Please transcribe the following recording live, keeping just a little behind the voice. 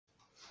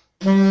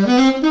All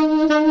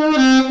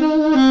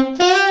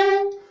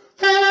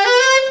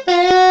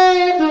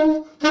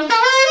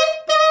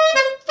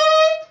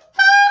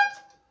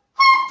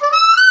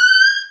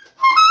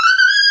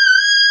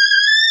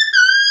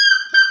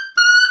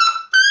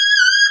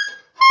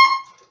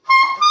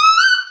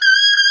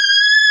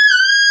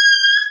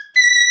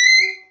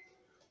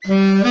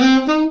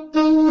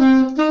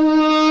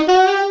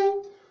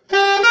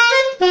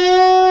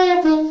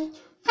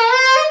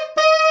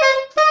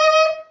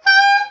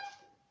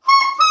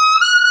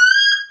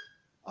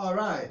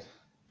right,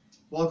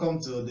 welcome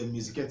to the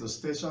Musicato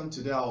station.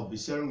 Today I'll be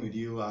sharing with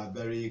you a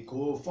very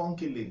cool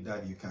funky lick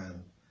that you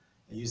can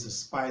use to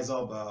spice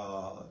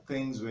up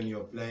things when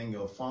you're playing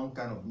your funk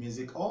kind of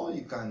music, or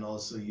you can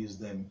also use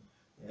them.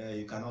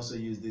 You can also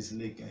use this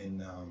lick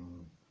in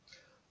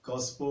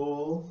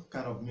gospel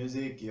kind of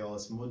music, your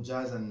smooth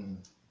jazz, and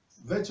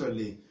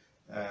virtually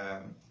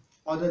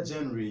other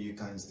genre. You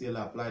can still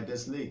apply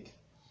this lick.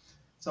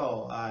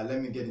 So let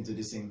me get into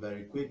this thing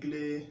very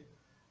quickly.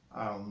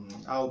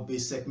 I'll be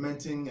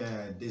segmenting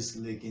this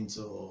lick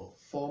into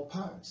 4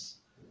 parts.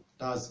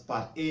 That's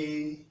part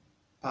A,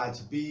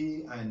 part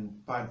B,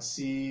 and part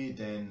C,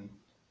 then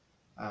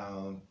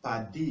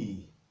part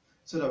D,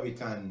 so that we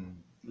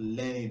can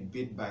learn it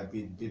bit by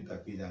bit,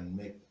 and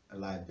make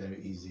life very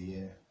easy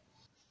here.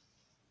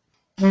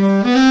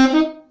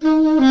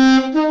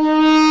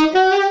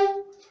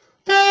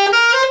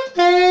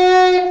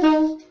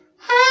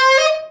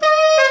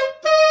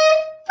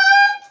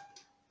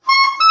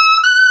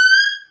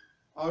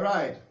 All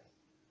right,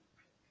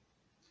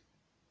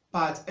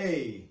 part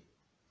A.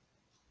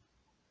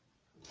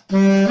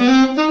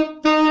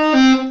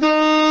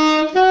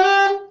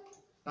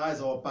 That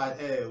is our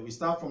part A. We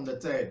start from the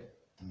third.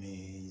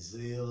 Mi,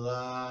 Z,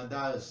 La.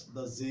 That's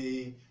the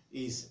Z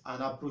is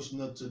an approach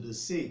note to the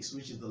 6,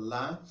 which is the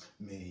La.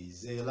 Mi,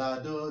 Z, La,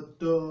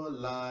 Do,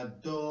 La,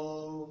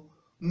 Do,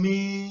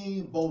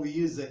 Mi. But we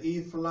use the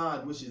E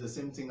flat, which is the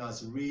same thing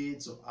as Re,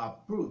 to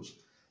approach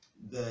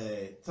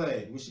the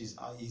third, which is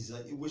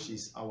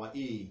our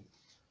E.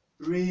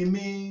 Re,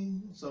 Mi.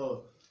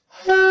 So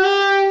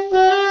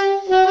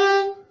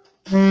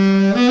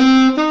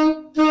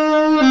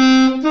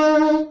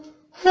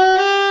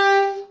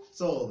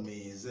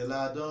mi, ze,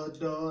 la,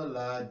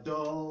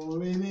 do,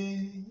 re,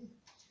 mi.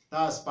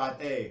 That's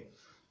part A.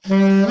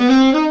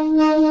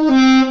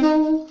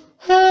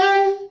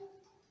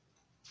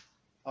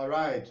 All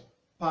right,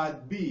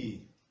 part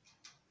B.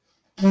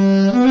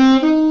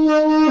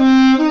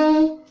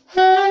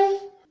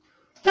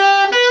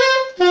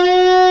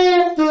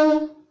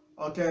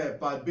 Okay,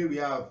 part B we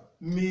have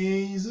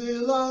mi, ze,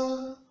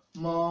 la,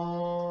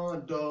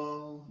 mo,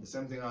 do. The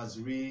same thing as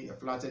re, a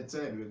flatted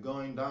third. We're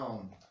going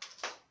down.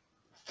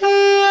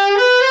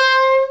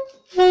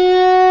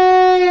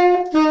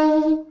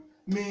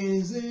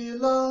 Mi, ze,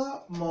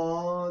 la,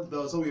 mo,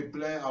 do. So we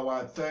play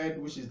our third,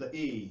 which is the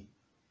E.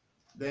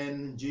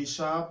 Then G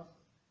sharp,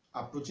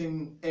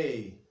 approaching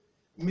A.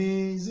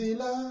 Mi, ze,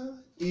 la,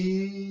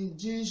 E,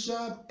 G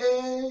sharp,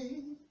 A.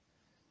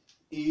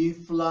 E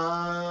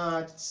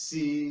flat,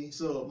 C.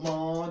 So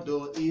mo,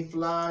 do, E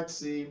flat,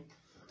 C.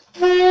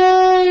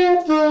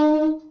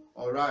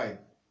 All right.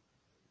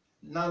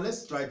 Now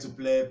let's try to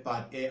play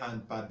part A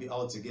and part B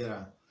all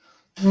together.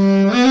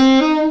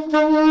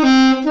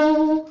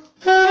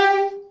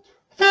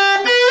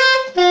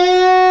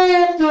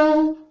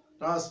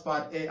 That's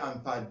part A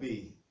and part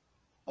B.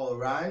 All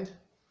right.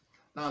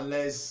 Now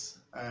let's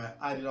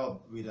add it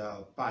up with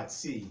part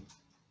C.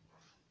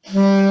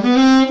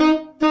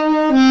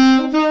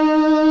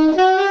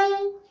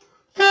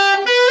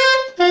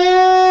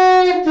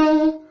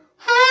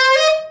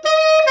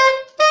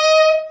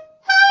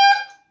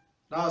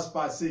 That's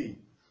part C.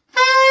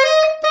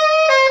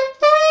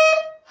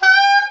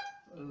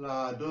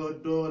 La,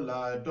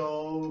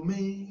 do,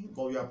 mi.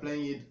 But we are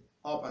playing it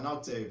up an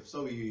octave.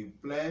 So we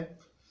play.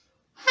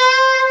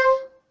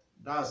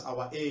 That's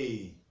our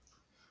A.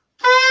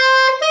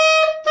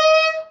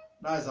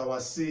 That's our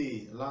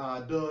C.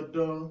 La,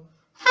 do.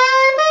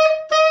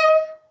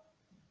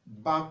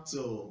 Back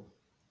to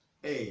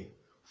A.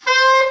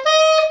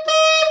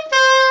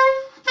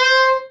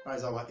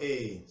 That's our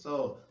A.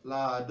 So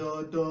la,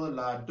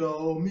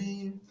 do,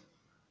 mi.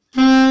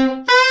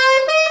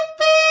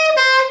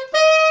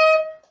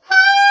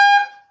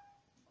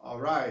 All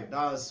right,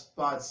 that's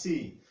part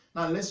C.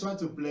 Now let's try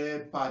to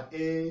play part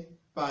A,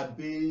 part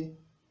B,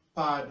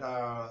 part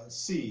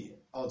C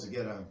all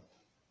together.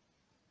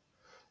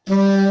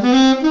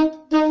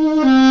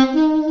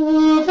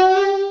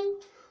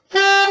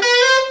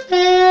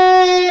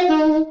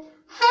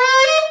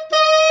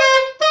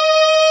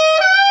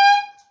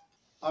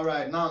 All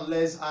right, now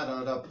let's add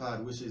another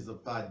part, which is the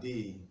part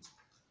D.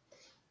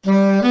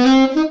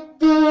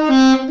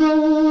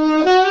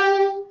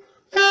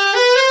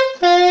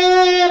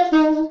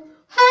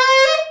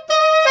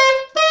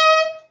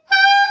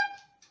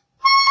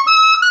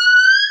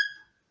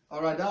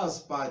 All right, that's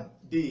part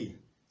D.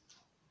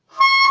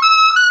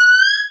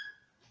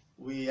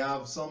 We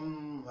have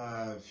some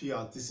few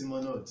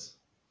altissimo notes.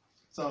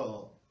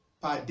 So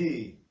part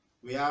D,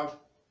 we have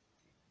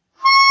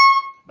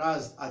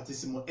That's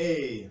Altissimo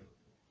A.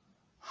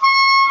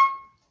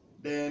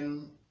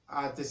 Then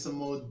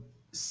Altissimo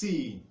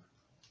C.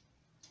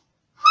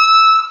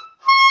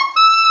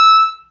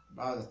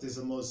 That's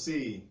Altissimo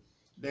C.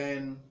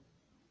 Then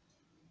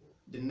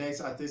the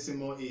next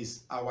Altissimo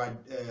is our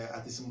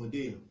Altissimo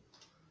D.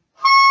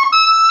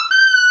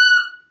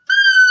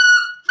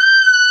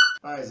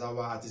 That is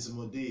our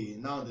Altissimo D.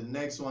 Now the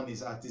next one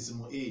is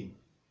Altissimo E.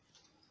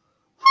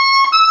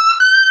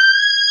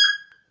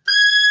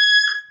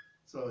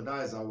 So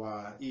that is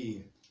our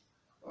E.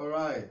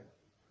 Alright,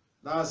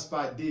 that's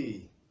part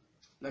D.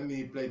 Let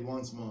me play it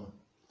once more.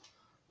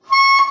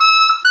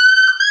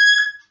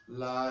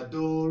 La,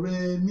 do,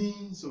 re,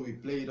 mi. So we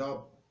play it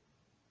up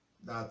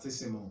the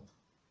Altissimo.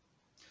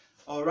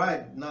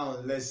 Alright, now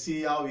let's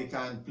see how we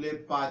can play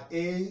part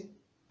A,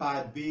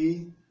 part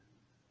B,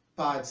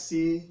 part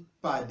C,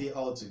 part D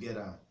all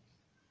together.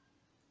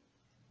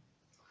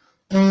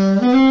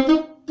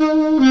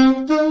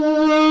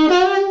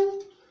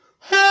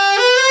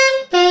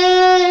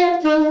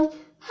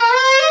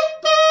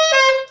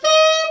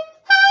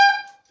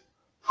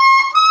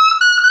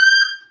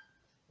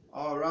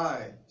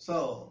 Alright,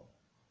 so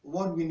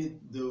what we need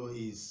to do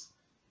is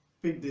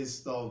pick this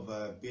stuff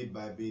bit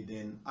by bit,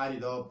 then add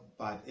it up,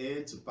 part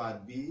A to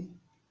part B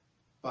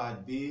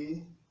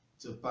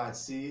to part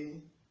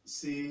C,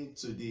 C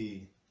to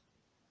D.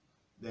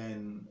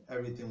 Then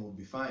everything will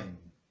be fine.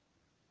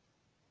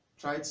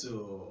 Try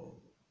to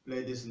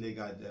play this lick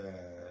at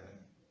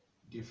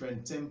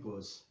different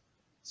tempos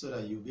so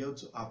that you'll be able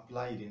to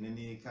apply it in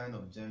any kind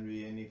of genre,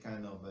 any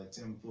kind of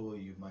tempo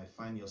you might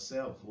find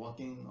yourself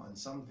working on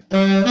something.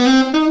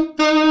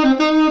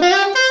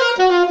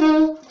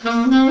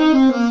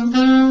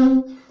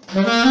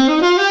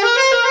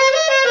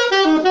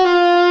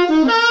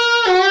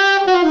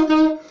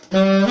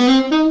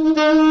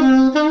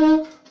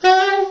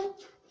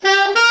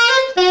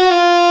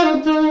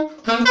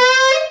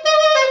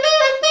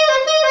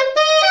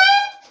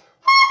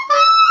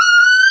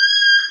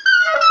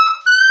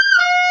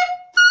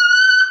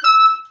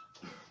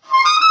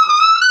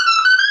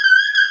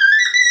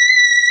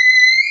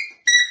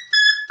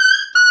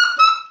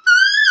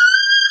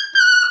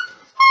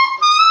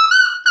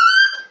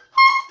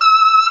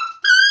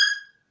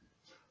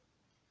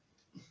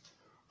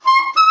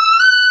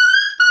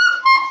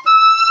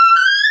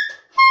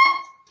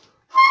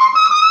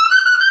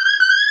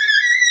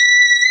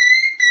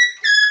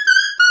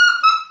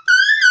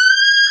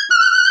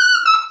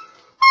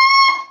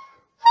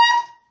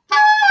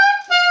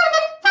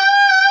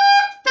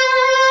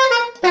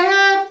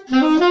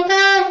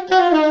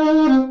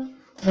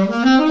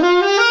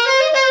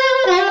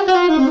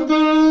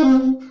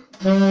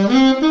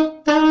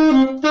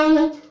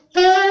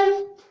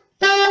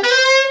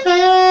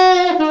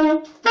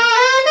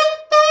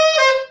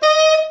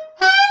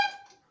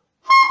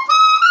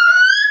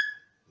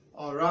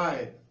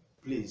 Alright,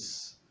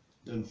 please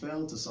don't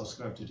fail to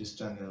subscribe to this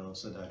channel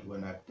so that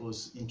when I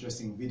post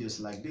interesting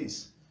videos like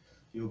this,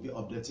 you'll be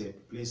updated.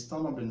 Please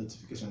turn on the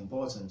notification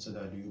button so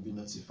that you'll be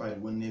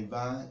notified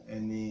whenever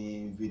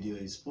any video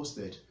is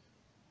posted.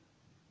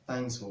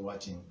 Thanks for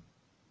watching.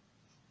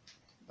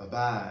 Bye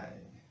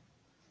bye.